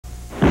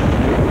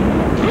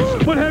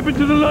What happened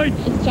to the lights?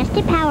 It's just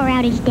a power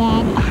outage,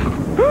 Dad.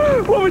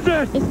 What was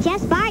that? It's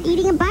just Bart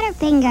eating a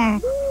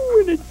Butterfinger. Ooh,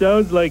 and it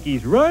sounds like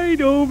he's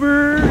right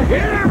over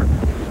here.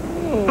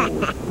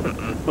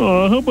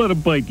 Oh, how about a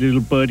bite,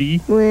 little buddy?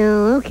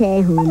 Well,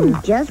 okay,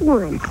 Homer. Just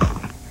one.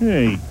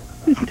 Hey,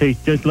 this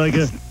tastes just like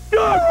a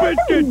dog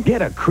biscuit.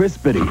 Get a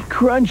crispity,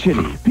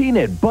 crunchity,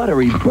 peanut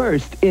buttery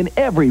burst in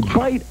every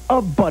bite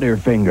of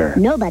Butterfinger.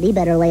 Nobody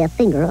better lay a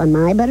finger on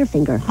my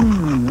Butterfinger.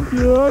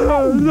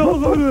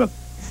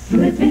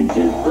 Slip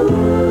into ooh, a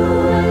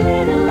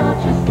little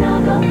ultra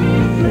snuggle.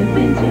 Slip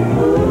into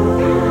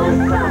ooh, a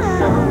soft,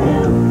 soft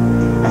new.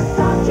 A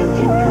soft you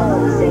can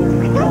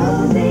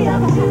cozy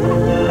up to.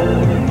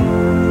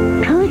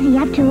 Cozy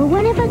up to a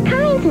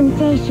one-of-a-kind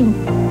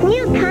sensation.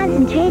 New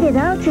concentrated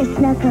ultra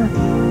snuggle.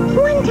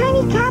 One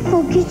tiny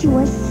capsule gives you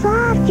a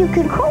soft you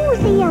can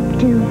cozy up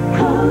to.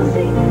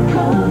 Cozy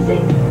up to.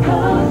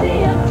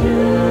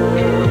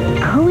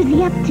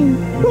 Cozy up to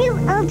new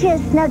ultra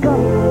snuggle.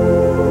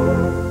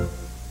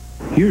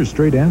 Here's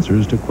straight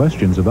answers to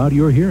questions about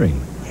your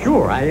hearing.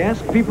 Sure, I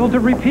ask people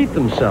to repeat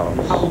themselves.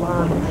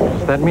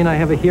 Does that mean I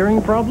have a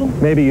hearing problem?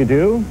 Maybe you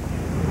do,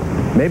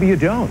 maybe you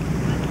don't.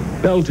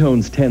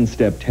 Beltone's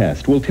 10-step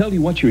test will tell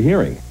you what you're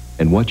hearing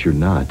and what you're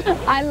not.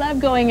 I love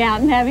going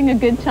out and having a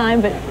good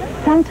time, but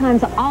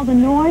sometimes all the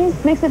noise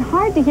makes it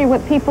hard to hear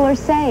what people are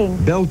saying.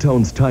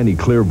 Beltone's tiny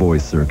clear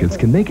voice circuits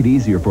can make it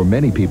easier for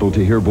many people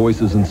to hear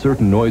voices in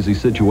certain noisy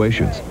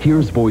situations.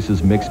 Here's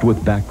voices mixed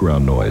with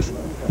background noise.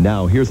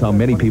 Now, here's how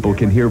many people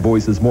can hear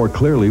voices more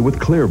clearly with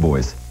Clear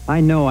Voice.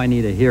 I know I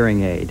need a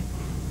hearing aid,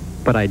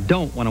 but I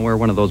don't want to wear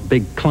one of those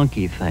big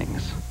clunky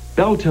things.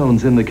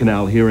 Beltone's in the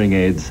canal hearing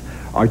aids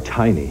are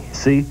tiny.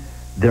 See?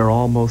 They're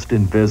almost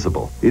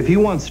invisible. If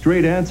you want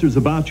straight answers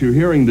about your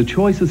hearing, the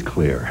choice is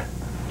clear.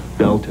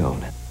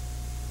 Beltone.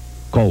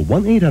 Call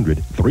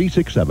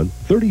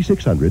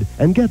 1-800-367-3600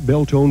 and get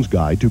Beltone's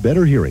Guide to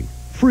Better Hearing.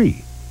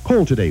 Free.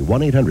 Call today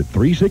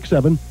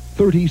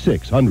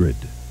 1-800-367-3600.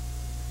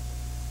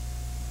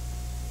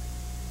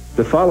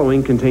 The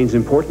following contains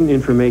important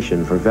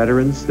information for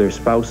veterans, their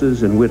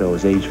spouses, and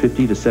widows aged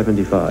 50 to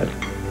 75.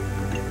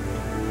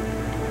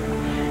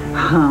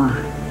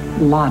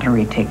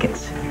 Lottery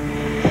tickets.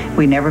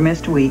 We never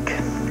missed a week.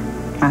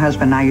 My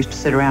husband and I used to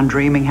sit around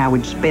dreaming how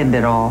we'd spend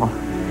it all.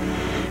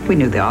 We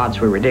knew the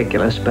odds were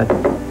ridiculous, but it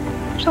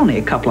was only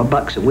a couple of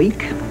bucks a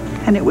week,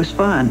 and it was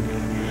fun.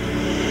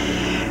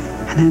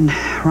 And then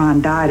Ron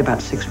died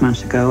about 6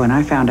 months ago, and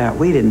I found out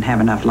we didn't have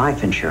enough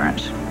life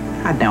insurance.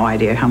 I had no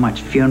idea how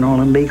much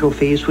funeral and legal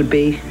fees would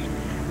be.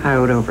 I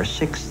owed over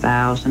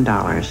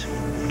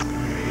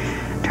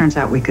 $6,000. Turns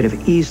out we could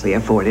have easily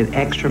afforded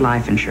extra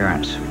life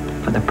insurance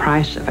for the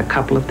price of a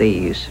couple of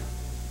these.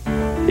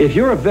 If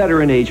you're a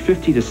veteran age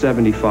 50 to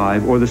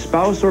 75 or the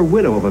spouse or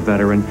widow of a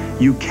veteran,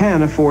 you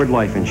can afford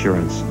life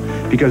insurance.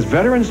 Because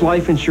Veterans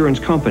Life Insurance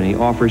Company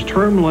offers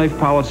term life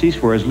policies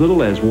for as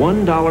little as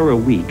 $1 a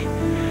week.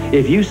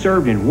 If you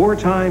served in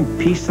wartime,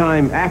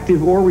 peacetime,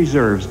 active, or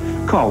reserves,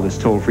 call this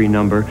toll-free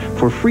number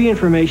for free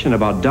information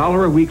about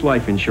 $1-a-week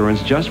life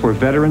insurance just for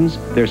veterans,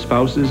 their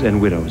spouses,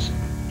 and widows.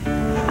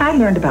 I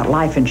learned about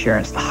life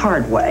insurance the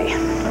hard way.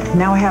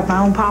 Now I have my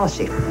own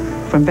policy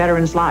from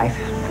Veterans Life.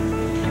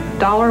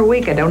 $1 a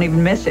week, I don't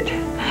even miss it.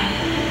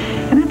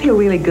 And I feel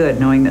really good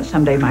knowing that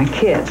someday my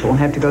kids won't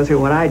have to go through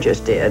what I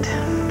just did.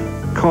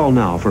 Call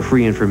now for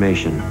free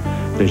information.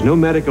 There's no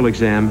medical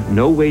exam,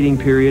 no waiting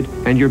period,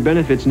 and your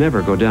benefits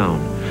never go down.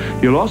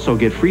 You'll also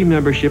get free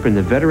membership in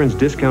the Veterans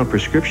Discount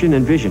Prescription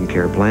and Vision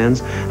Care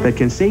plans that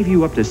can save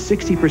you up to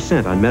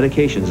 60% on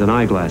medications and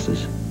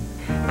eyeglasses.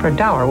 For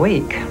 $1 a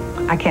week,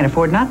 I can't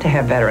afford not to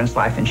have Veterans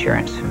Life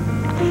Insurance.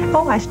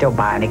 Oh, I still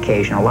buy an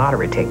occasional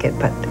lottery ticket,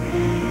 but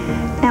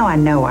now I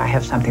know I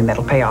have something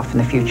that'll pay off in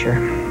the future.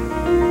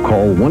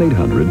 Call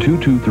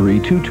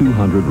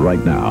 1-800-223-2200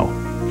 right now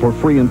for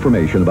free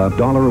information about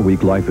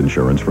 $1-a-week life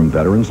insurance from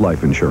Veterans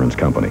Life Insurance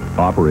Company.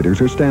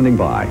 Operators are standing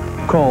by.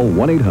 Call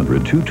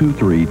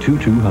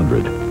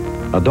 1-800-223-2200.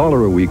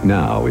 $1 a week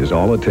now is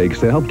all it takes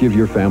to help give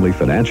your family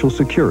financial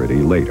security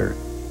later.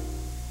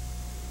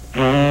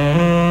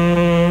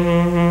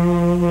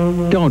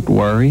 Don't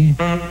worry.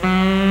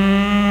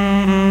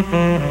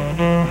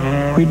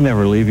 We'd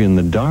never leave you in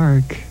the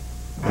dark.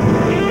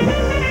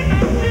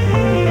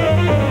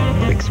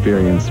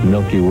 Experience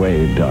Milky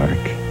Way dark.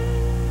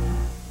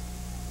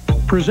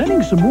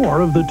 Presenting some more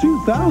of the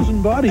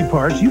 2,000 body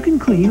parts you can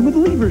clean with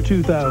Lever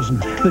 2000,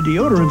 the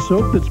deodorant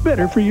soap that's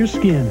better for your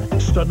skin.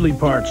 Studly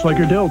parts like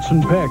your delts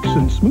and pecs,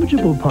 and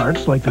smoochable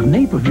parts like the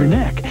nape of your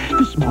neck,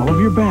 the small of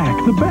your back,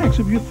 the backs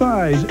of your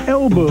thighs,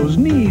 elbows,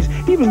 knees,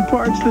 even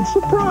parts that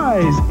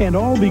surprise. And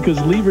all because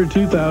Lever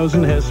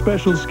 2000 has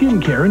special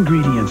skincare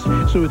ingredients,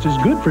 so it's as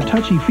good for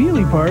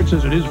touchy-feely parts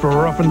as it is for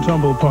rough and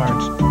tumble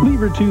parts.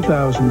 Lever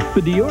 2000,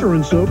 the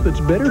deodorant soap that's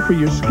better for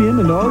your skin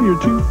and all your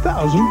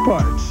 2,000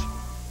 parts.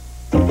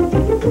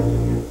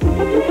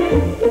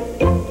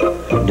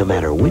 No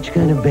matter which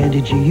kind of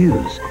bandage you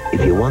use,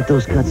 if you want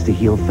those cuts to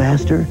heal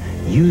faster,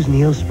 use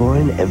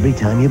Neosporin every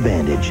time you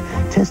bandage.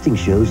 Testing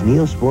shows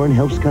Neosporin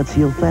helps cuts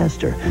heal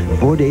faster,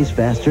 4 days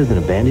faster than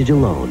a bandage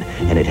alone,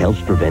 and it helps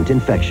prevent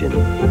infection.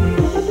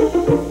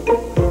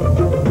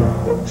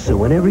 So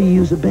whenever you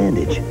use a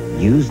bandage,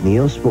 use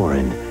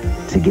Neosporin.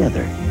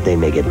 Together, they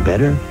make it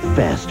better,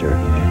 faster.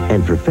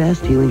 And for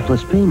fast healing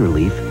plus pain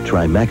relief,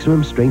 try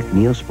Maximum Strength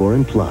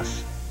Neosporin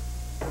Plus.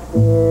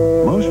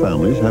 Most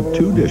families have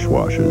 2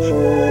 dishwashers.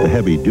 The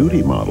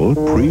heavy-duty model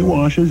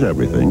pre-washes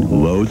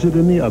everything, loads it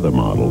in the other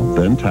model,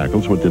 then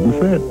tackles what didn't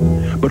fit.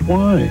 But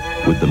why?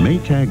 With the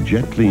Maytag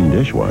Jet Clean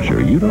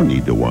dishwasher, you don't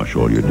need to wash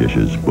all your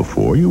dishes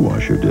before you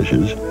wash your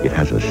dishes. It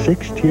has a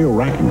 6-tier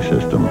racking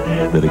system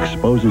that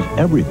exposes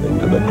everything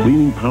to the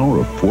cleaning power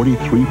of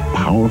 43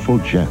 powerful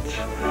jets,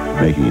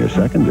 making your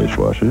second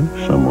dishwasher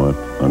somewhat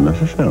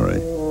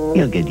unnecessary.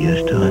 You'll get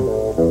used to it.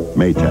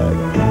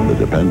 Maytag, the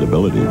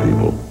dependability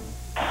people.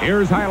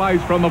 Here's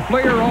highlights from the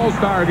Flair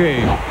All-Star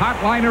Game.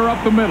 Hot liner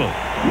up the middle.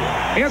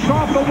 It's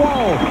off the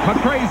wall.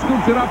 McCray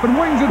scoops it up and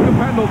wings it to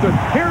Pendleton.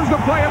 Here's the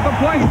play at the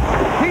plate.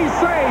 He's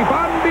safe.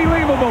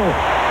 Unbelievable.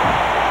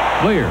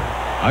 Flair,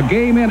 a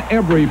game in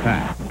every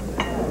pack.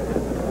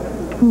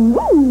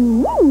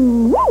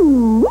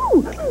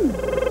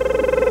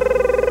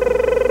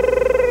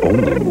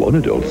 Only one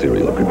adult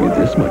cereal could be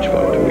this much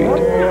fun to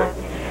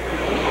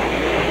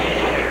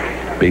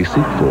eat.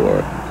 Basic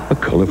 4. A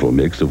colorful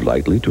mix of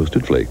lightly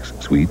toasted flakes,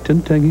 sweet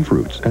and tangy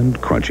fruits, and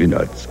crunchy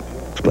nuts.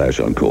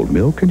 Splash on cold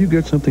milk and you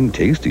get something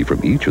tasty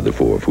from each of the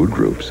 4 food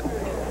groups.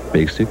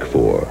 Basic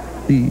 4,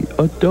 the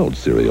adult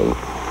cereal.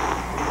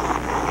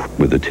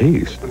 With a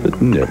taste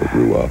that never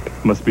grew up.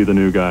 Must be the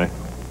new guy.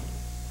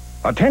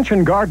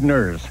 Attention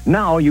gardeners,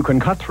 now you can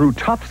cut through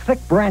tough, thick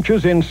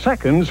branches in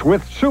seconds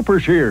with Super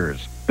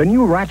Shears. The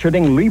new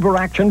ratcheting lever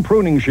action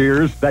pruning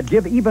shears that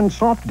give even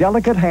soft,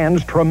 delicate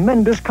hands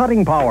tremendous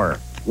cutting power.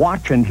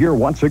 Watch and hear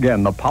once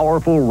again the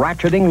powerful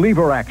ratcheting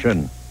lever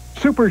action.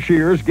 Super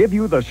Shears give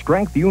you the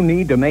strength you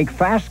need to make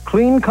fast,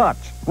 clean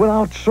cuts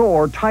without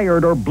sore,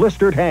 tired, or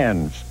blistered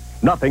hands.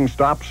 Nothing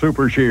stops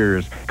Super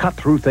Shears. Cut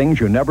through things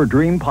you never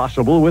dreamed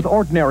possible with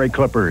ordinary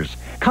clippers.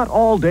 Cut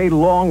all day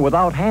long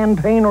without hand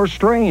pain or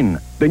strain.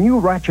 The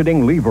new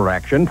ratcheting lever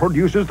action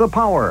produces the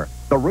power.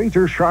 The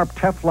razor-sharp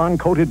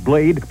Teflon-coated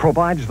blade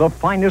provides the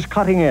finest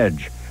cutting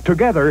edge.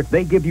 Together,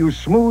 they give you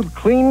smooth,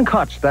 clean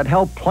cuts that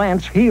help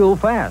plants heal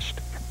fast.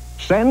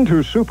 Send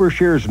to Super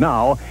Shears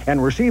now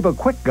and receive a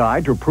quick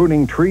guide to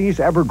pruning trees,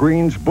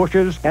 evergreens,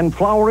 bushes, and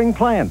flowering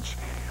plants.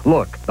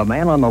 Look, the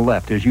man on the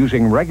left is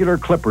using regular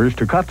clippers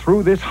to cut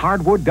through this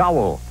hardwood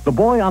dowel. The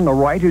boy on the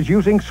right is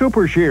using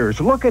Super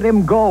Shears. Look at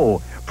him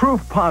go.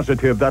 Proof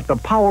positive that the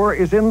power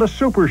is in the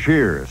Super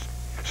Shears.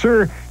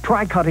 Sir,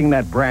 try cutting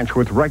that branch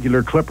with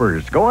regular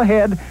clippers. Go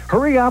ahead.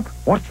 Hurry up.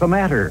 What's the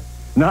matter?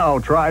 Now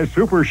try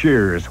Super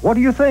Shears. What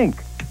do you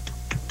think?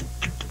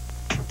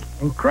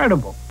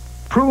 Incredible.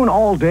 Prune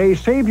all day,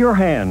 save your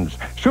hands.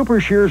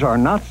 Super Shears are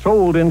not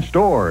sold in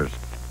stores.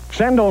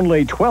 Send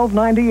only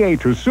 $12.98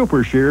 to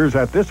Super Shears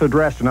at this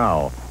address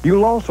now.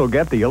 You'll also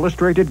get the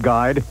illustrated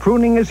guide,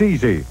 Pruning is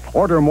Easy.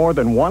 Order more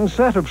than 1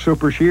 set of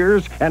Super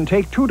Shears and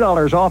take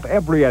 $2 off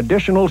every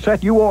additional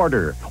set you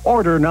order.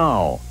 Order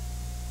now.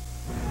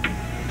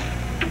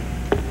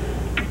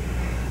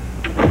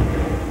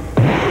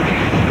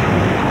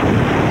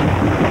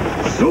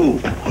 So,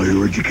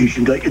 higher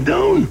education got you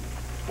down?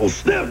 Well,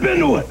 step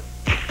into it.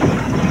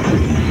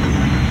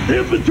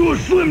 Step into a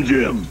Slim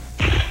Jim.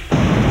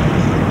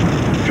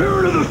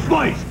 Turn to the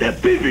spice,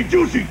 that beefy,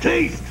 juicy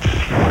taste.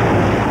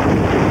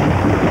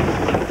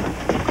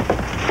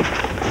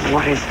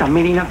 What is the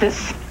meaning of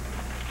this?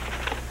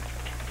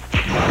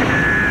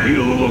 Need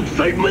a little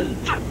excitement?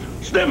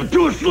 Step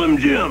into a Slim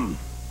Jim.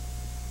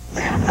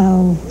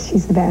 Oh,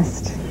 she's the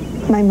best.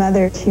 My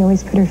mother, she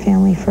always put her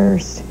family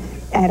first.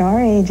 At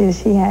our ages,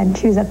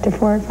 she was up to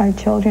 4 or 5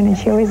 children, and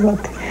she always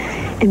looked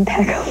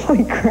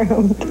impeccably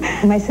groomed.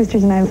 My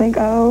sisters and I think,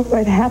 oh,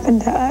 what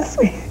happened to us?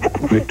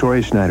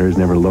 Victoria Schneider has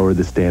never lowered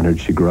the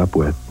standards she grew up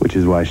with, which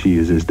is why she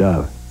uses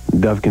Dove.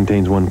 Dove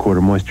contains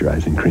 1/4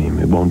 moisturizing cream.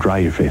 It won't dry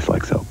your face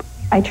like soap.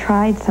 I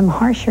tried some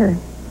harsher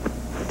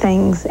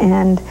things,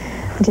 and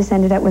I just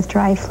ended up with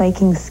dry,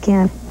 flaking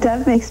skin.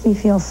 Dove makes me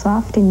feel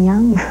soft and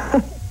young.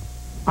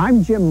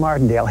 I'm Jim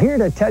Martindale, here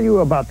to tell you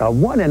about the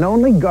one and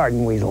only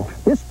Garden Weasel.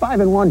 This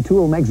 5-in-1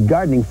 tool makes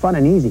gardening fun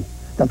and easy.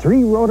 The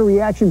 3 rotary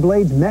action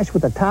blades mesh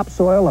with the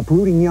topsoil,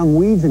 uprooting young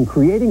weeds and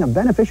creating a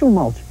beneficial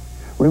mulch.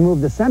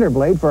 Remove the center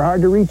blade for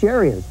hard-to-reach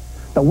areas.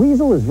 The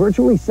Weasel is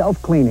virtually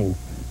self-cleaning.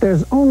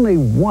 There's only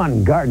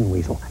one Garden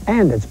Weasel,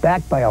 and it's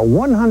backed by a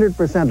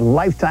 100%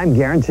 lifetime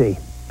guarantee.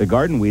 The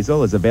Garden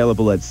Weasel is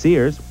available at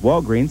Sears,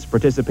 Walgreens,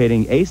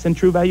 participating Ace and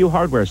True Value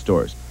hardware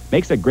stores.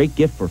 Makes a great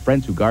gift for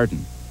friends who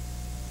garden.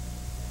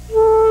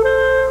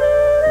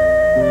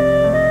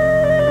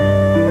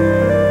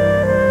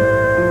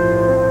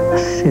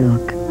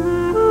 Silk.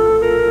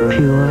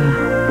 Pure,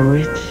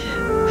 rich,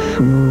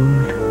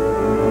 smooth.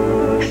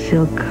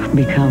 Silk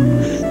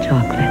becomes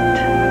chocolate.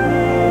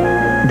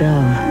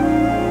 Dove.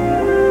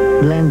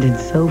 blended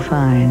so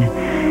fine,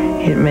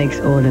 it makes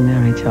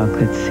ordinary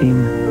chocolate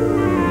seem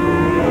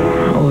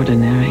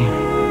ordinary.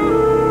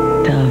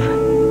 Dove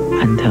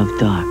and Dove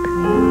Dark.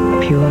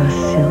 Pure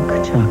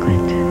silk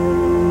chocolate.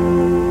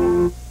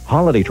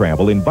 Holiday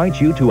Travel invites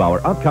you to our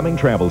upcoming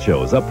travel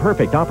shows, a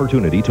perfect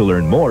opportunity to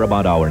learn more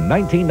about our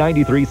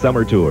 1993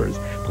 summer tours.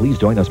 Please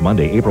join us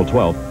Monday, April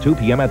 12th, 2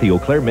 p.m. at the Eau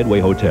Claire Midway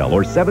Hotel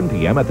or 7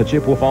 p.m. at the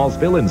Chippewa Falls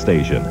Fill-In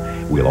Station.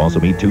 We'll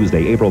also meet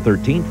Tuesday, April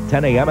 13th,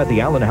 10 a.m. at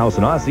the Allen House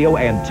in Osseo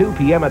and 2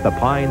 p.m. at the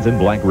Pines in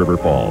Black River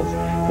Falls.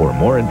 For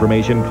more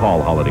information,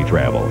 call Holiday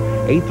Travel,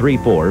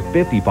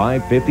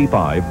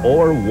 834-5555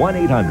 or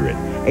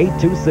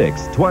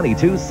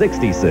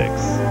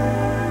 1-800-826-2266.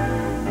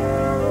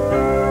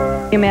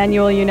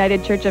 Emmanuel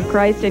United Church of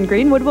Christ in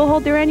Greenwood will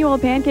hold their annual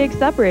pancake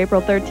supper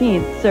April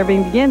 13th.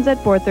 Serving begins at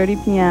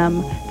 4:30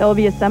 p.m. There will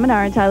be a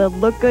seminar entitled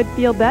Look Good,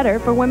 Feel Better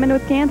for Women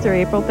with Cancer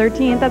April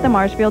 13th at the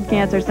Marshfield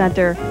Cancer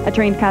Center. A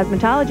trained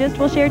cosmetologist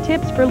will share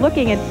tips for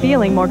looking and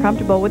feeling more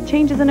comfortable with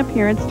changes in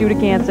appearance due to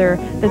cancer.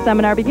 The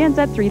seminar begins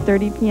at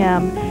 3:30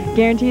 p.m.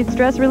 Guaranteed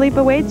stress relief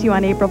awaits you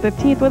on April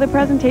 15th with a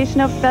presentation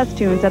of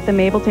Festoons at the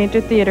Mabel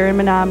Tainter Theater in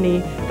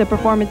Menominee. The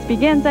performance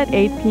begins at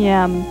 8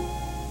 p.m.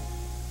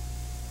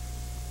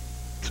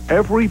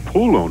 Every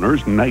pool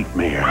owner's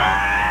nightmare.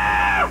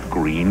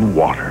 Green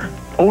water.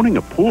 Owning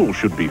a pool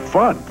should be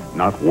fun,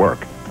 not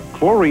work.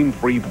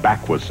 Chlorine-free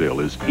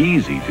Baquasil is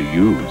easy to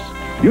use.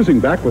 Using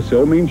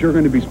Baquasil means you're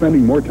going to be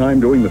spending more time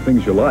doing the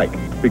things you like,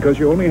 because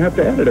you only have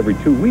to add it every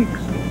 2 weeks.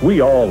 We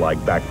all like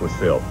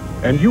Baquasil,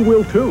 and you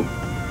will too.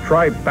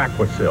 Try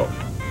Baquasil,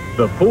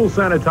 the pool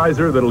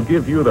sanitizer that'll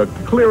give you the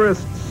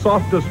clearest,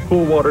 softest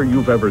pool water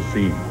you've ever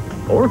seen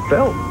or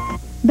felt.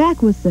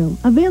 Baquasil,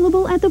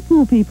 available at the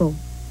Pool People.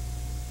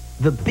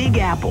 The Big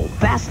Apple,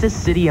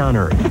 fastest city on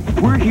earth.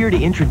 We're here to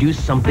introduce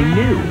something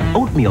new.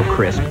 Oatmeal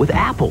crisp with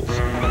apples.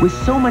 With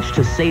so much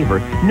to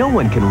savor, no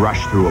one can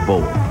rush through a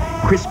bowl.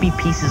 Crispy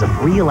pieces of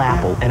real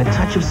apple and a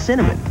touch of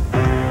cinnamon.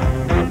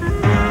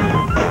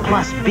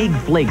 Plus big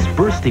flakes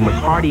bursting with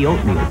hearty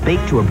oatmeal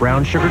baked to a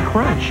brown sugar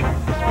crunch.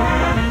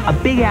 A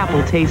Big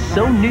Apple tastes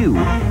so new,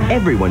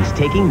 everyone's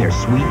taking their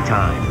sweet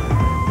time.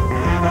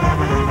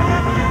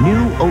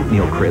 New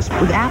oatmeal crisp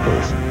with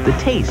apples. The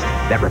taste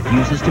that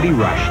refuses to be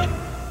rushed.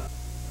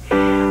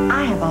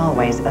 I have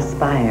always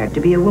aspired to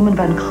be a woman of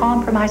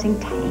uncompromising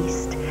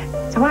taste.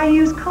 So I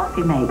use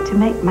Coffee Mate to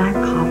make my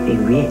coffee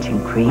rich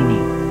and creamy.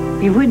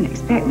 You wouldn't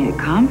expect me to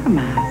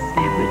compromise,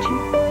 now would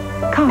you?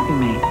 Coffee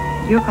Mate.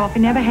 Your coffee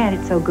never had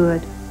it so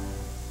good.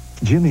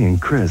 Jimmy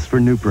and Chris for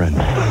New Brand.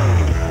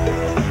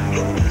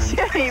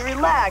 Jimmy,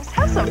 relax.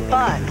 Have some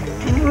fun.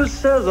 Who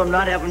says I'm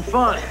not having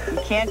fun? You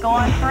can't go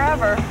on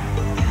forever.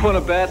 Want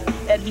to bet?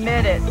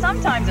 Admit it.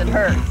 Sometimes it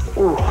hurts.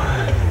 Ooh,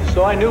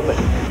 so I knew it.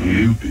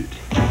 Noop it.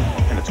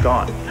 And it's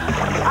gone.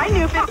 I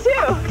knew it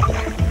too.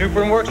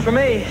 Newbern works for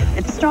me.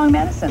 It's strong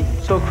medicine.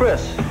 So,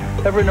 Chris,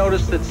 ever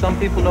notice that some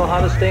people know how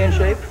to stay in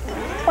shape?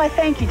 Why,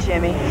 thank you,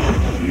 Jimmy.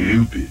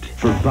 Noop it.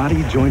 For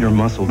body, joint, or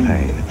muscle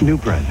pain,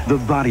 Nuprin, the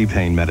body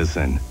pain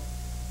medicine.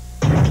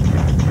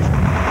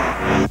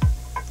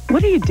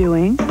 What are you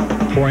doing?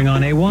 Pouring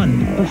on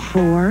A1.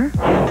 Before?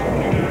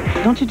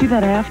 Don't you do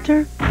that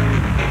after?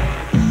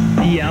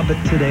 Yeah, but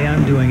today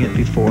I'm doing it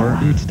before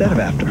instead of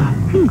after.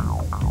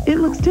 It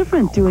looks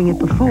different doing it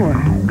before.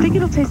 Think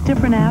it'll taste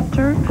different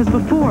after? Because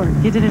before,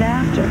 you did it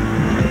after.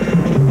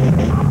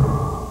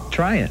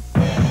 Try it.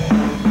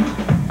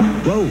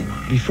 Whoa,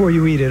 before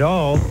you eat it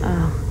all.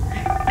 Oh,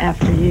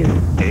 after you.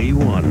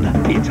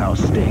 A1, it's how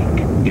steak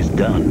is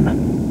done.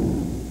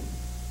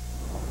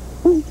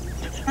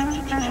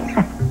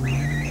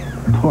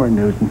 Poor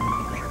Newton.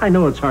 I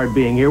know it's hard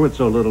being here with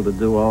so little to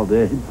do all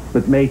day,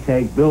 but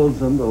Maytag builds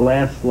them to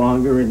last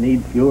longer and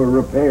need fewer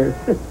repairs.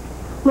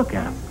 Look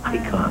at them,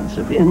 icons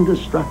of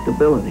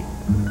indestructibility.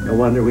 No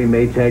wonder we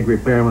Maytag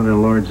repairmen are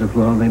lords of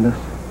loneliness,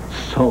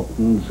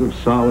 sultans of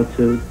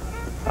solitude.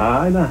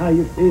 I know how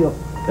you feel,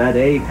 that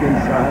ache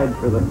inside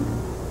for the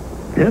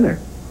dinner.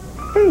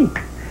 Hey,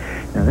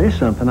 now there's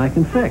something I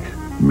can fix.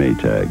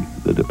 Maytag,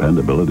 the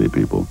dependability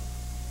people.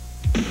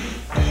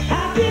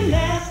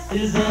 Happiness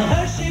is a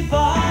Hershey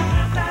bar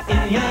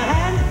in your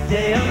hand,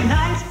 day or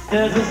night.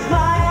 There's a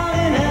smile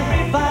in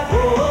every bite.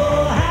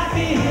 Oh,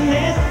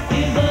 happiness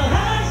is a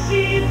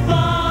Hershey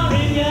bar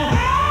in your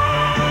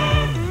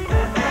hand.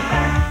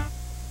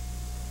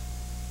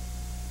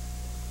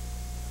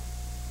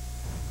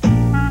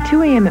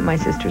 2 a.m. at my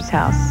sister's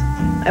house.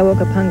 I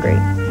woke up hungry,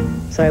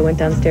 so I went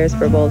downstairs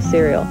for a bowl of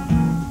cereal.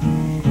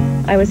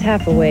 I was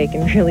half awake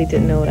and really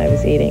didn't know what I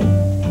was eating,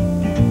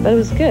 but it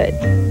was good.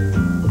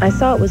 I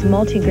saw it was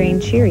multi-grain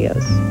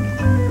Cheerios.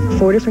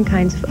 4 different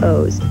kinds of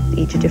O's,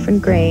 each a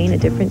different grain, a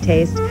different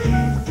taste.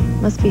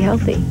 Must be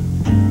healthy,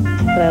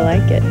 but I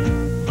like it.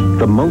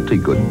 The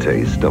multi-good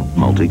taste of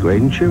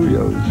multi-grain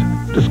Cheerios.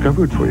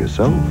 Discover it for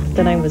yourself.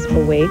 Then I was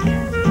awake,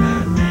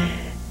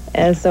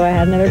 and so I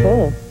had another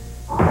bowl.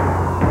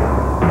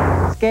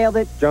 Scaled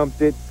it,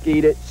 jumped it,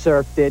 skied it,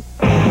 surfed it.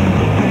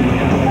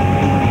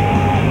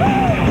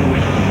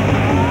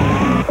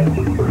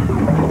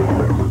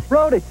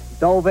 Rode it,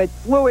 dove it,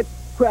 flew it,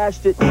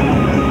 Crashed it.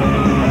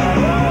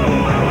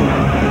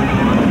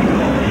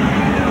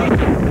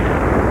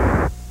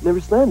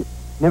 Never slammed it.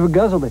 Never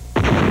guzzled it.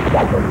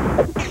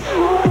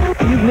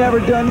 You've never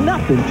done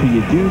nothing till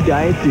you do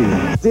Diet Dew.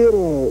 Did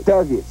it.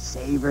 Dug it.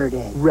 Savored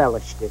it.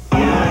 Relished it.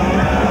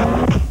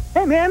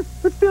 Hey, man,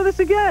 let's do this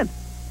again.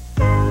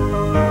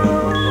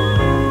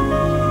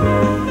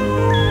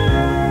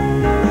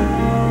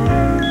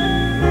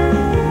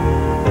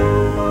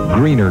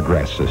 Greener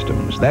grass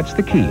systems. That's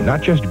the key.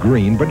 Not just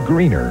green, but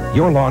greener.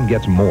 Your lawn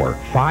gets more.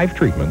 5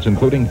 treatments,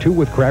 including 2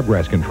 with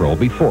crabgrass control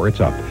before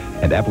it's up.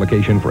 And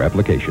application for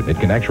application. It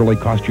can actually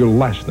cost you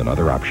less than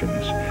other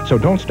options. So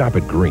don't stop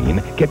at green.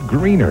 Get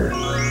greener.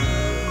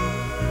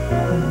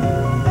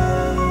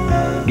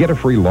 Get a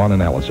free lawn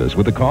analysis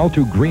with a call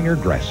to Greener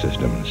Grass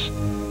Systems.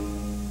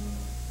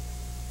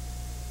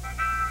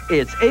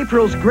 It's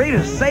April's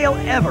greatest sale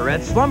ever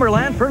at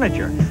Slumberland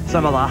Furniture.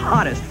 Some of the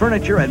hottest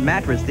furniture and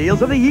mattress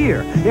deals of the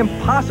year.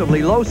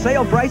 Impossibly low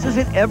sale prices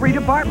in every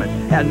department.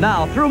 And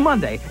now, through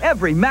Monday,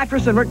 every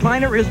mattress and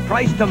recliner is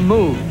priced to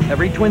move.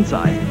 Every twin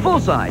size, full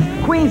size,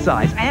 queen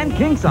size, and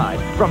king size.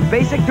 From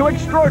basic to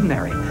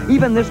extraordinary.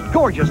 Even this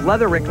gorgeous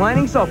leather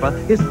reclining sofa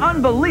is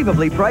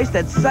unbelievably priced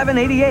at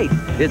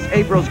 $788. It's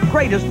April's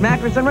greatest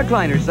mattress and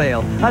recliner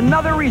sale.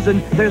 Another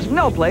reason there's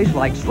no place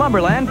like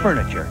Slumberland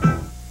Furniture.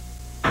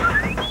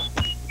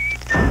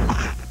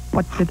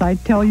 What did I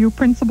tell you,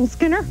 Principal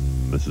Skinner?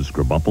 Mrs.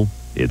 Scrabumple,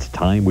 it's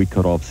time we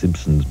cut off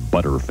Simpson's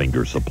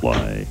Butterfinger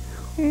supply.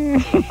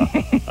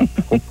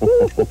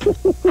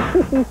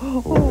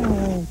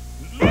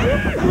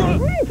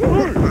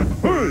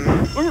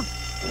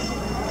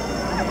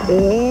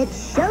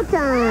 It's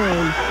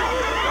showtime!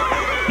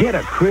 Get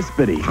a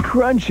crispity,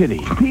 crunchity,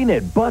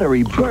 peanut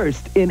buttery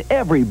burst in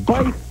every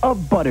bite of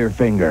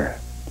Butterfinger.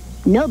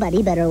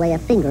 Nobody better lay a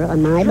finger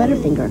on my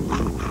Butterfinger.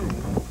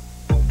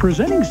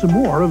 Presenting some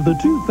more of the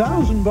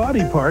 2,000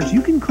 body parts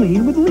you can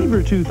clean with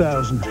Lever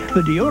 2000,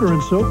 the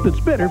deodorant soap that's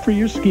better for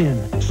your skin.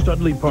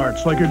 Studly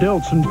parts like your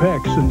delts and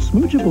pecs, and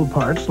smoochable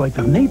parts like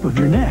the nape of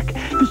your neck,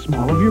 the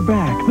small of your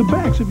back, the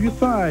backs of your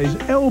thighs,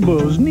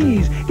 elbows,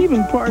 knees,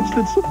 even parts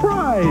that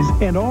surprise.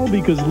 And all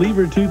because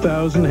Lever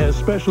 2000 has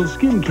special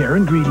skincare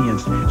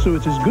ingredients, so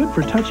it's as good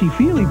for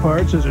touchy-feely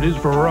parts as it is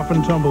for rough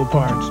and tumble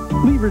parts.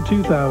 Lever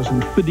 2000,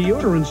 the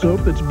deodorant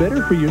soap that's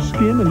better for your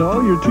skin and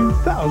all your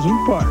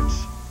 2,000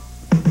 parts.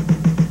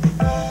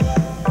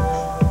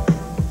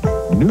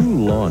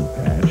 New Lawn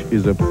Patch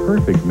is a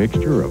perfect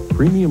mixture of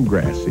premium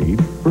grass seed,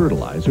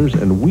 fertilizers,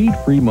 and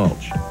weed-free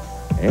mulch.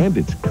 And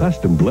it's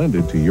custom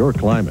blended to your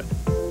climate.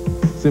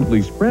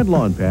 Simply spread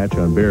Lawn Patch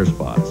on bare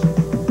spots,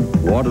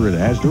 water it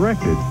as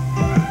directed,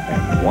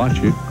 and watch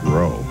it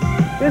grow.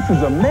 This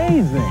is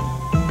amazing!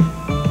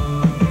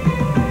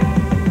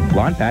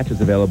 Lawn Patch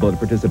is available at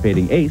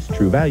participating Ace,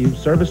 True Value,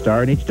 Service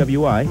Star, and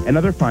HWI, and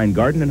other fine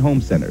garden and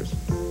home centers.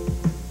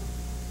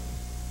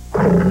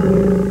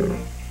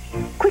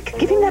 Quick,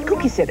 give him that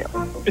cookie cereal.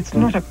 It's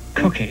not a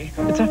cookie.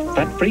 It's a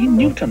fat-free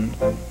Newton.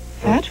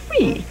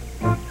 Fat-free?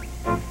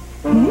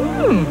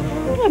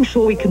 I'm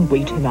sure we can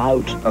wait him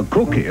out. A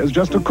cookie is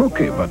just a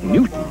cookie, but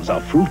Newtons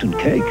are fruit and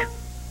cake.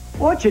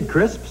 Orchard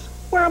Crisps?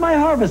 Where are my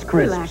Harvest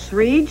Crisps? Relax,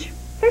 Reg.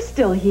 They're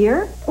still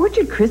here.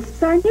 Orchard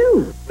Crisps are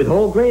new. With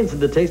whole grains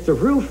and the taste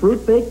of real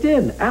fruit baked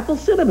in. Apple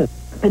cinnamon.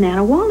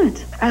 Banana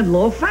walnut. And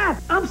low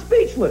fat. I'm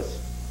speechless.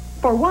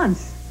 For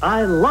once.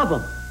 I love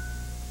them.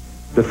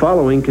 The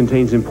following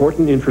contains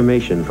important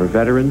information for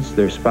veterans,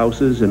 their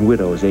spouses, and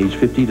widows aged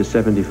 50 to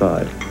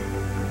 75.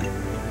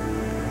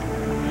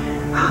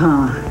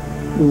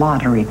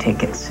 Lottery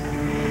tickets.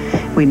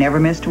 We never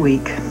missed a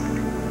week.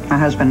 My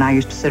husband and I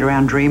used to sit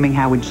around dreaming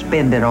how we'd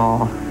spend it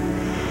all.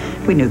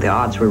 We knew the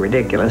odds were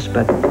ridiculous,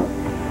 but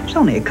it was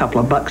only a couple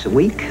of bucks a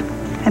week,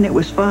 and it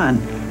was fun.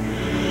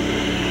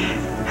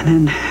 And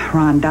then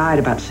Ron died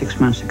about 6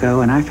 months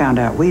ago, and I found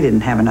out we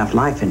didn't have enough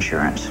life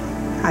insurance.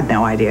 I'd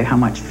no idea how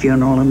much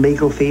funeral and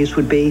legal fees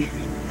would be.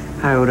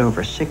 I owed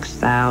over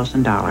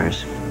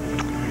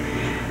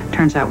 $6,000.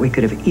 Turns out we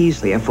could have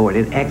easily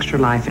afforded extra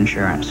life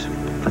insurance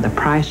for the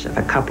price of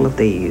a couple of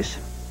these.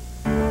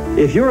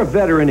 If you're a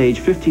veteran age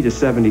 50 to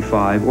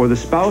 75 or the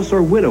spouse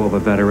or widow of a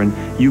veteran,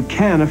 you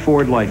can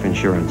afford life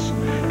insurance.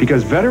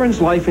 Because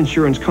Veterans Life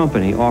Insurance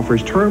Company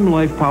offers term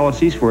life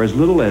policies for as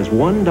little as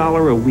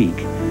 $1 a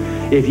week.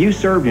 If you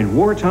served in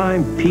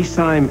wartime,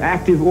 peacetime,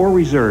 active, or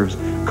reserves,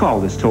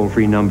 call this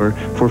toll-free number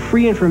for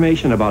free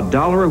information about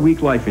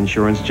 $1-a-week life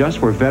insurance just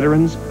for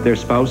veterans, their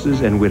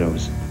spouses, and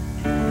widows.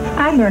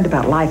 I learned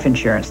about life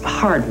insurance the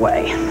hard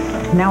way.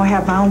 Now I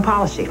have my own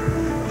policy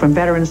from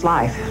Veterans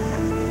Life.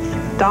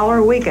 $1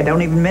 a week, I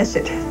don't even miss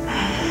it.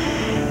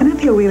 And I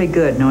feel really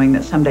good knowing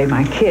that someday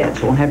my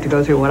kids won't have to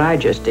go through what I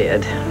just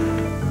did.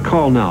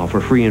 Call now for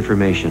free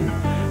information.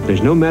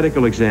 There's no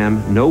medical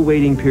exam, no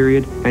waiting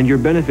period, and your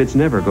benefits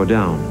never go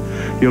down.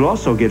 You'll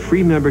also get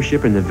free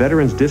membership in the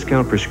Veterans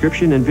Discount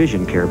Prescription and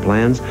Vision Care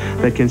plans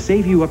that can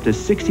save you up to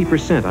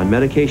 60% on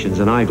medications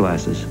and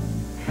eyeglasses.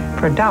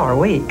 For $1 a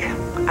week,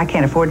 I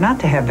can't afford not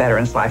to have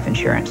Veterans Life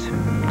Insurance.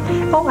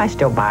 Oh, I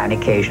still buy an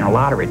occasional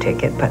lottery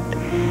ticket, but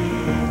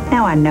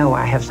Now I know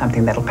I have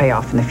something that'll pay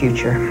off in the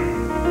future.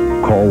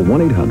 Call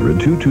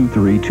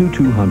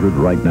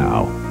 1-800-223-2200 right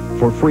now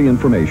for free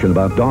information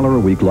about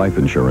 $1-a-week life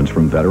insurance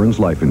from Veterans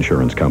Life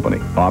Insurance Company.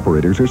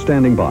 Operators are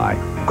standing by.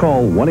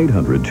 Call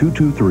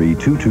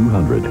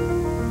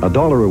 1-800-223-2200.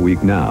 $1 a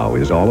week now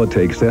is all it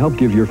takes to help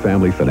give your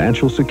family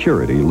financial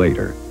security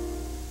later.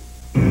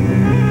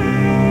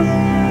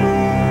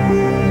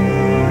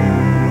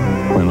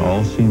 When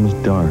all seems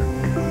dark,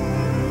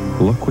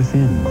 look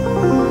within.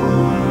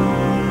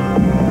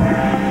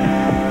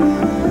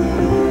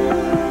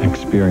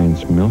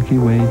 Experience Milky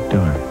Way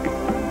dark.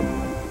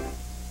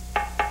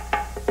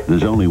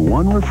 There's only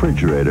one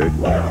refrigerator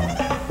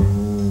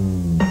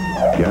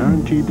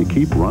guaranteed to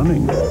keep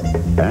running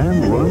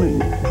and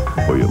running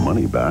for your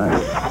money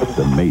back.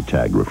 The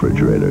Maytag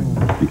refrigerator.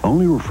 The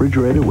only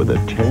refrigerator with a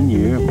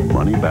 10-year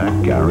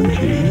money-back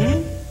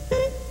guarantee.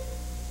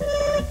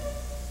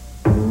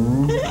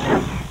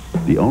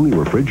 The only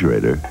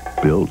refrigerator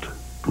built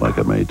like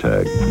a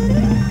Maytag.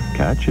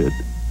 Catch it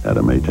at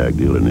a Maytag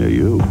dealer near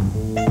you.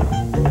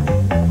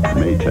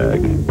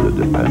 Maytag, the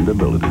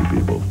dependability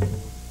people.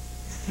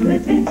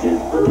 Slip into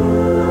ooh, a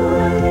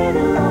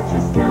little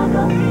ultra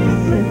snuggle.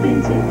 Slip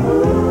into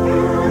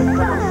ooh, a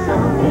soft, so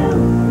new.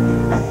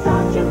 A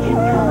soft you can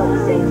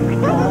cozy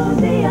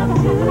up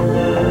to.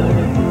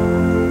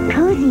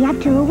 Cozy up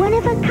to a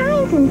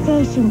one-of-a-kind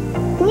sensation.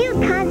 New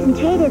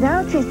concentrated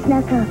ultra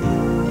snuggle.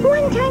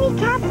 One tiny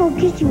capsule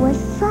gives you a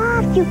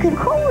soft you can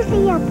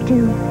cozy up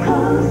to.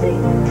 Cozy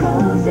up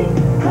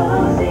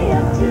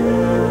to.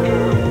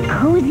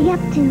 Cozy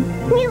up to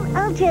new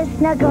ultra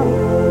snuggle.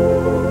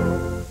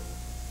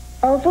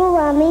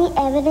 Overwhelming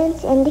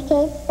evidence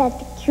indicates that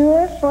the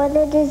cure for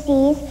the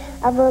disease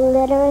of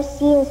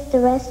illiteracy is the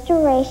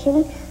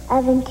restoration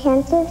of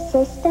intensive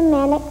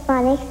systematic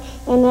phonics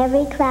in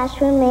every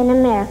classroom in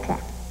America.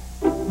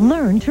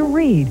 Learn to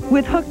read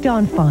with Hooked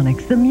on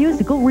Phonics, the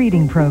musical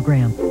reading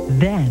program.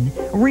 Then,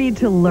 read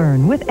to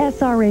learn with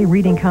SRA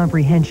reading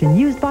comprehension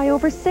used by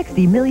over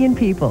 60 million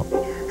people.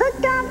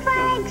 Hooked on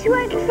Phonics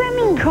works for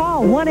me.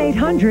 Call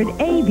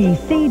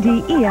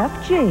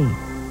 1-800-ABCDEFG.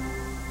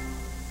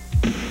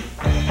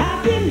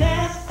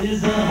 Happiness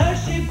is a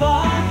Hershey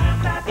bar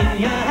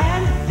in your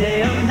hand,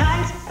 day or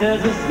night.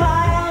 There's a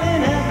smile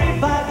in every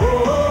bite.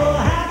 Oh,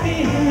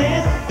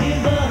 happiness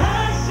is a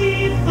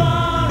Hershey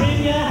bar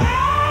in your hand.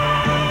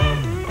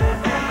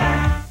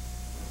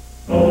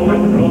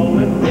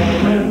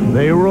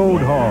 They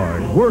rode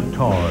hard, worked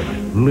hard,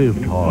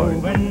 lived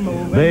hard.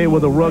 They were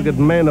the rugged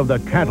men of the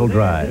cattle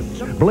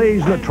drives,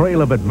 blazing a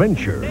trail of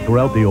adventure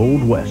throughout the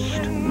Old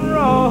West.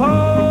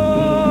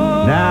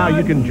 Now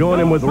you can join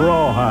him with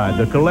Rawhide,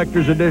 the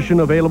collector's edition,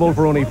 available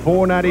for only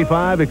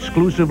 $4.95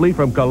 exclusively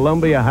from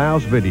Columbia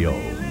House Video.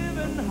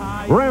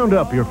 Round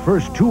up your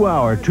first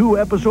 2-hour,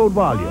 2-episode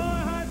volume.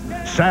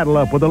 Saddle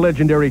up with the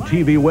legendary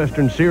TV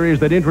Western series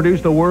that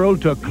introduced the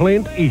world to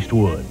Clint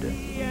Eastwood.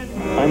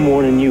 I'm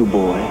warning you,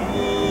 boy.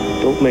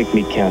 Don't make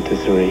me count to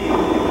 3.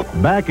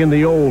 Back in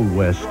the Old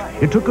West,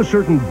 it took a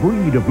certain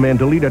breed of men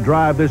to lead a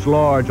drive this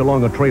large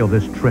along a trail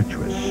this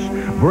treacherous,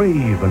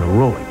 brave and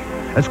heroic,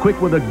 as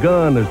quick with a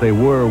gun as they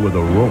were with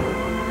a rope.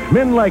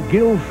 Men like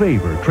Gil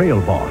Favor,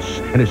 trail boss,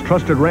 and his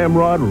trusted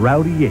ramrod,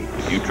 Rowdy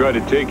Yates. You try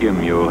to take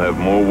him, you'll have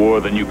more war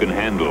than you can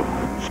handle.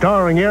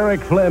 Starring Eric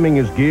Fleming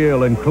as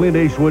Gil and Clint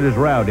Eastwood as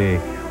Rowdy,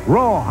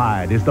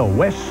 Rawhide is the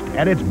West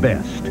at its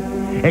best.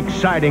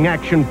 Exciting,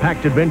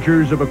 action-packed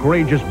adventures of a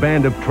courageous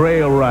band of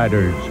trail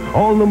riders,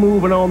 on the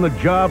move and on the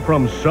job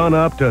from sun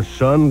up to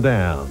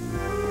sundown.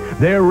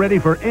 They're ready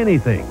for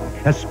anything,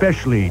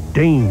 especially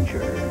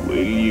danger. Well,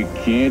 you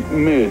can't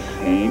miss.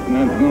 Ain't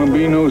not gonna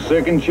be no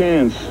second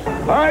chance.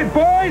 All right,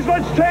 boys,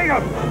 let's take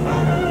them.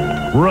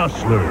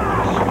 Rustlers,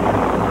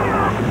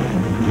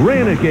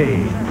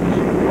 renegades,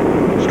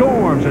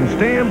 storms and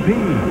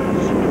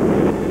stampedes.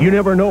 You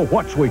never know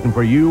what's waiting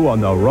for you on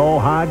the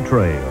Rawhide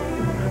Trail.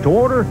 To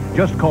order,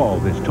 just call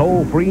this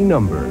toll-free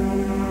number.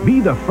 Be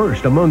the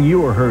first among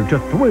your herd to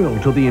thrill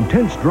to the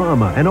intense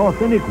drama and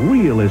authentic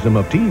realism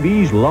of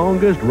TV's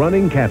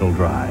longest-running cattle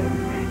drive.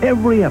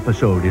 Every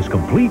episode is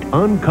complete,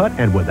 uncut,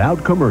 and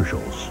without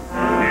commercials.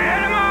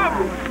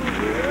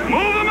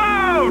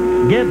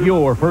 Get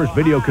your first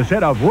video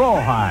cassette of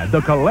Rawhide, the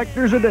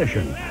collector's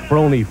edition, for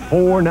only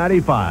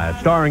 $4.95,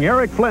 starring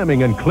Eric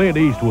Fleming and Clint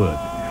Eastwood.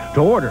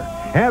 To order,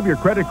 have your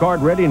credit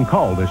card ready and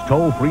call this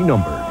toll-free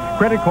number.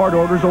 Credit card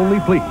orders only,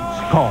 please.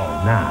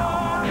 Call now.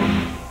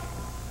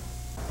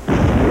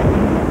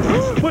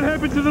 What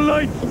happened to the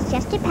lights? It's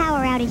just a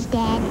power outage,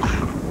 Dad.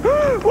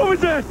 What was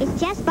that? It's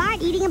just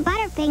Bart eating a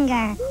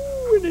Butterfinger.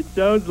 Ooh, and it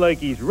sounds like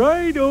he's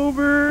right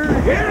over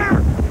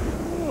here.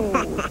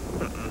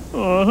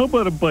 Oh, how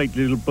about a bite,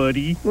 little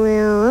buddy?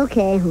 Well,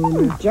 okay,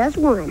 Homer. Just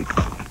one.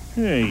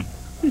 Hey,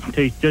 this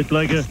tastes just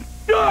like a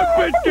dog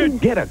biscuit.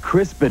 Get a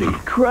crispity,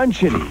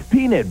 crunchity,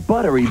 peanut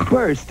buttery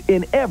burst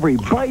in every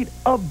bite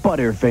of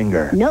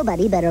Butterfinger.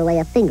 Nobody better lay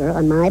a finger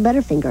on my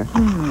Butterfinger.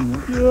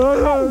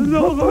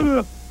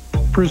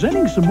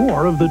 Presenting some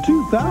more of the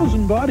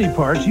 2,000 body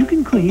parts you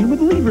can clean with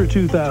Lever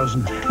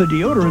 2000, the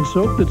deodorant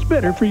soap that's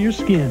better for your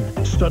skin.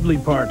 Studly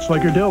parts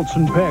like your delts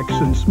and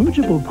pecs, and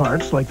smoochable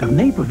parts like the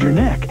nape of your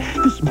neck,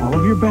 the small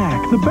of your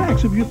back, the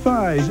backs of your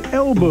thighs,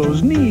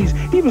 elbows, knees,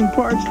 even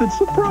parts that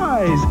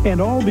surprise. And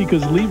all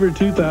because Lever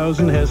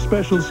 2000 has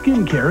special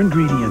skincare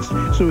ingredients,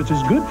 so it's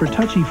as good for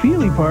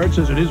touchy-feely parts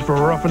as it is for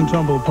rough and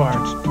tumble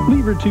parts.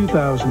 Lever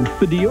 2000,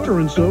 the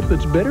deodorant soap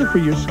that's better for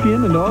your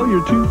skin and all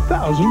your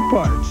 2,000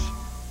 parts.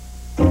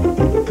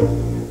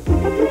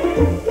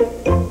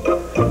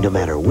 No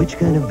matter which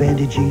kind of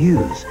bandage you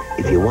use,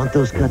 if you want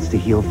those cuts to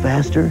heal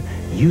faster,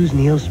 use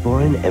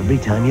Neosporin every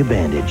time you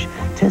bandage.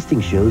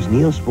 Testing shows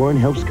Neosporin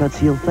helps cuts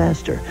heal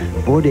faster,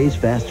 4 days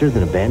faster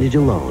than a bandage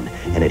alone,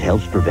 and it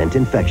helps prevent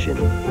infection.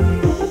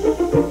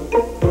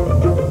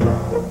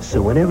 So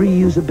whenever you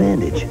use a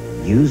bandage,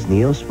 use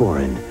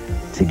Neosporin.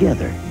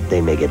 Together, they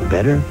make it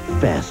better,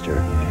 faster.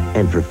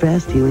 And for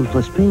fast healing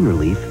plus pain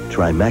relief,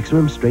 try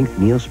Maximum Strength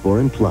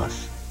Neosporin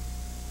Plus.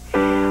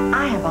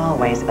 I have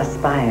always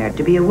aspired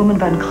to be a woman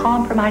of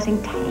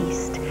uncompromising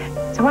taste.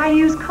 So I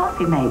use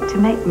Coffee Mate to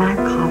make my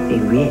coffee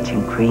rich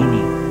and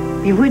creamy.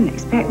 You wouldn't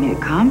expect me to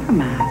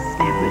compromise,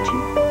 Steph, would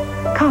you?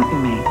 Coffee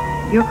Mate.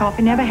 Your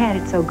coffee never had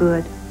it so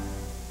good.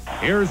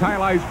 Here's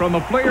highlights from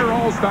the Flair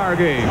All-Star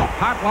Game.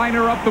 Hot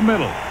liner up the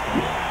middle.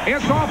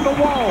 It's off the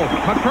wall.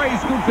 McRae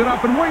scoops it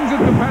up and wings it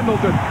to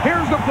Pendleton.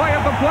 Here's the play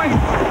at the plate.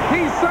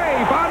 He's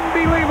safe.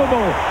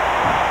 Unbelievable.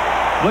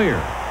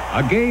 Flair,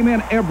 a game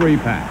in every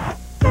pack.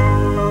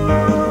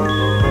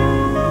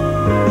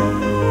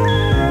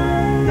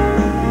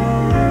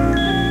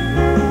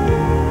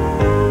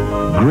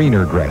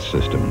 Greener Grass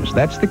Systems.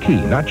 That's the key.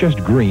 Not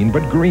just green,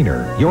 but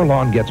greener. Your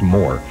lawn gets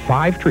more.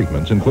 5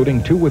 treatments,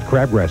 including 2 with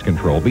crabgrass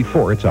control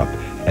before it's up.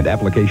 And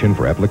application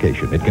for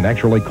application. It can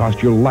actually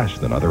cost you less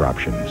than other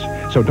options.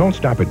 So don't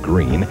stop at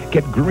green.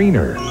 Get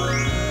greener.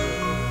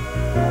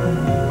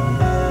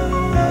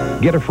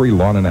 Get a free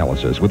lawn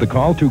analysis with a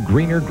call to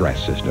Greener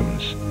Grass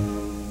Systems.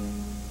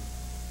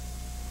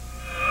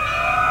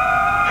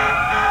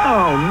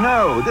 Oh,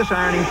 no. This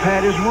ironing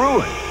pad is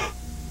ruined.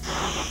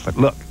 But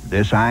look,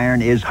 this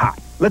iron is hot.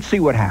 Let's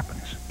see what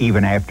happens.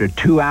 Even after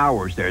 2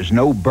 hours, there's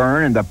no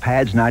burn and the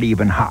pad's not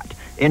even hot.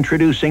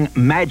 Introducing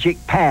Magic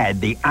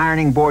Pad, the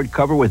ironing board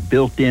cover with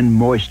built-in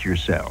moisture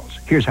cells.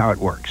 Here's how it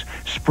works.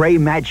 Spray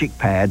Magic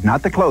Pad,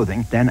 not the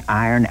clothing, then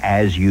iron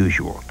as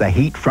usual. The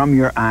heat from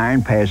your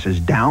iron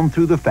passes down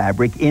through the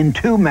fabric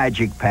into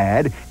Magic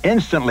Pad.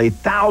 Instantly,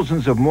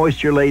 thousands of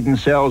moisture-laden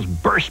cells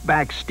burst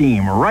back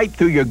steam right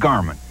through your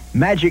garment.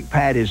 Magic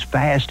Pad is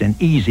fast and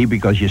easy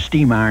because you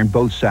steam iron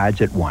both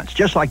sides at once,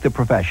 just like the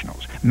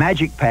professionals.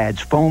 Magic Pad's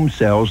foam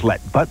cells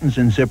let buttons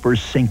and zippers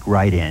sink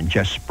right in.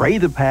 Just spray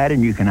the pad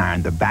and you can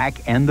iron the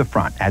back and the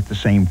front at the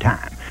same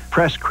time.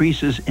 Press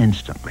creases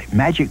instantly.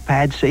 Magic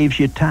Pad saves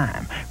you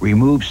time.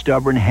 Remove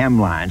stubborn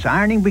hemlines.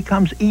 Ironing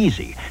becomes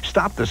easy.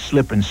 Stop the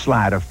slip and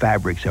slide of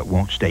fabrics that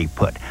won't stay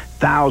put.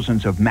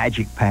 Thousands of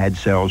Magic Pad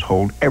cells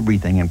hold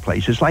everything in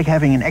place. It's like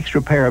having an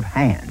extra pair of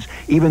hands.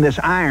 Even this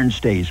iron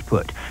stays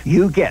put.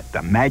 You get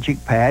the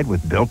Magic Pad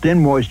with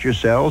built-in moisture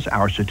cells,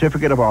 our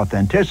certificate of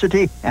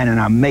authenticity, and an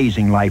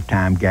amazing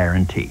lifetime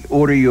guarantee.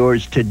 Order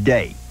yours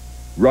today.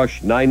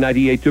 Rush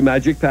 998 to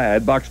Magic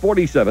Pad, Box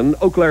 47,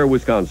 Eau Claire,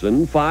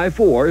 Wisconsin,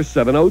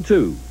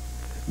 54702.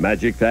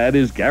 Magic Pad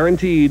is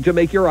guaranteed to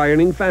make your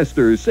ironing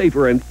faster,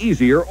 safer, and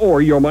easier,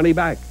 or your money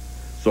back.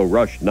 So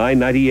rush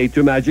 998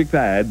 to Magic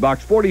Pad,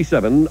 Box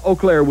 47, Eau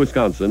Claire,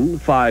 Wisconsin,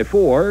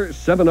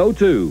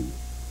 54702.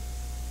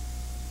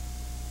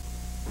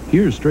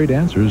 Here's straight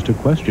answers to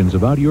questions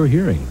about your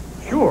hearing.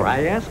 Sure,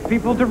 I ask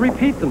people to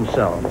repeat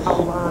themselves.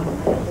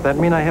 Does that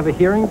mean I have a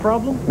hearing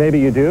problem?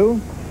 Maybe you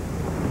do.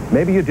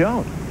 Maybe you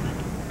don't.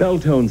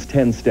 Beltone's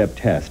 10-step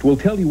test will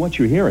tell you what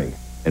you're hearing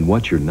and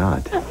what you're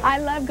not. I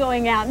love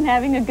going out and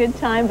having a good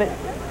time, but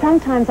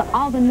sometimes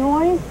all the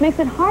noise makes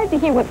it hard to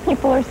hear what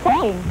people are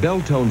saying.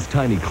 Beltone's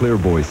tiny clear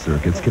voice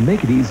circuits can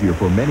make it easier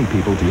for many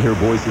people to hear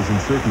voices in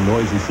certain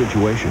noisy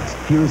situations.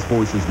 Here's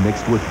voices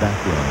mixed with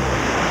background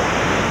noise.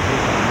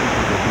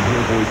 They can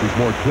hear voices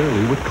more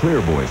clearly with clear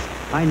voice.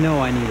 I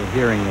know I need a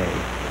hearing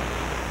aid,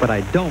 but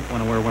I don't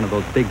want to wear one of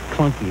those big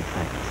clunky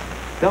things.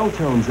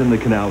 Beltone's in the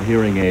canal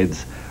hearing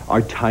aids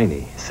are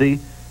tiny. See?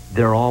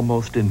 They're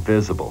almost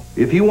invisible.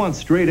 If you want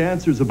straight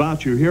answers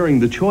about your hearing,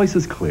 the choice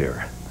is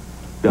clear.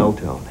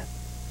 Beltone.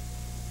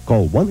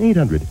 Call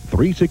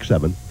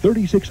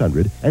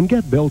 1-800-367-3600 and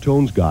get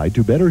Beltone's Guide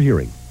to Better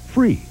Hearing.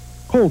 Free.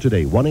 Call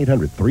today,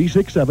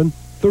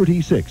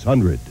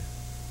 1-800-367-3600.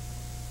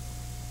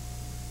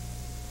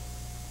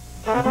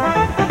 Do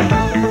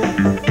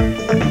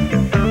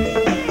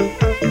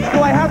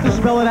I have to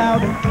spell it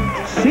out?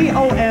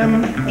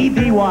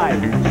 C-O-M-E-D-Y.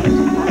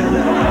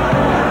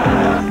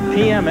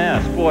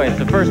 PMS, boy, it's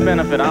the first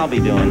benefit I'll be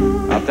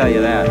doing. I'll tell you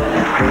that.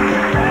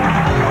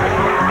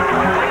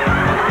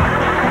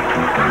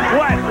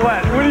 What?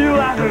 What are you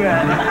laughing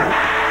at?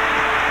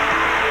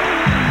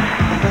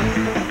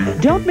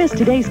 Don't miss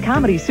today's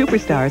comedy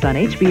superstars on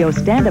HBO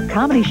Stand-Up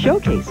Comedy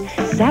Showcase,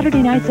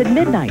 Saturday nights at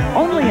midnight,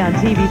 only on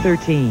TV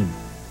 13.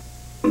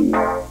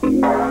 Well,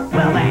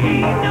 there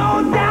ain't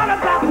no doubt.